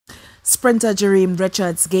Sprinter Jereem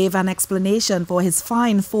Richards gave an explanation for his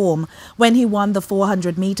fine form when he won the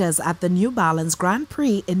 400 meters at the New Balance Grand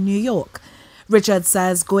Prix in New York. Richards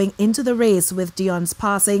says going into the race with Deon's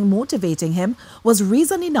passing motivating him was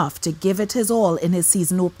reason enough to give it his all in his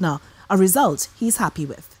season opener, a result he's happy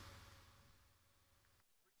with.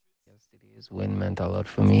 Yesterday's win meant a lot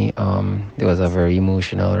for me. It was a very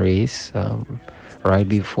emotional race. Right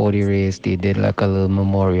before the race, they did like a little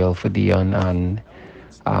memorial for Deon, and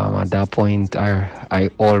at that point, I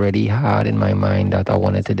already had in my mind that I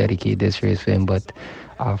wanted to dedicate this race for him, but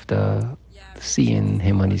after seeing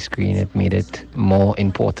him on the screen, it made it more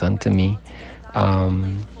important to me.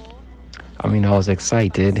 Um, I mean, I was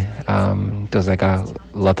excited. It was like a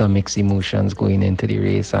lot of mixed emotions going into the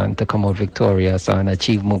race, and to come out victorious and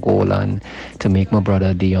achieve my goal and to make my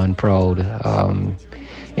brother Dion proud.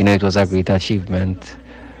 It was a great achievement.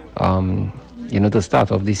 Um, to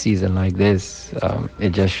start off the season like this,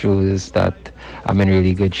 it just shows that I'm in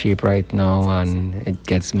really good shape right now, and it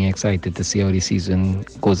gets me excited to see how the season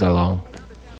goes along.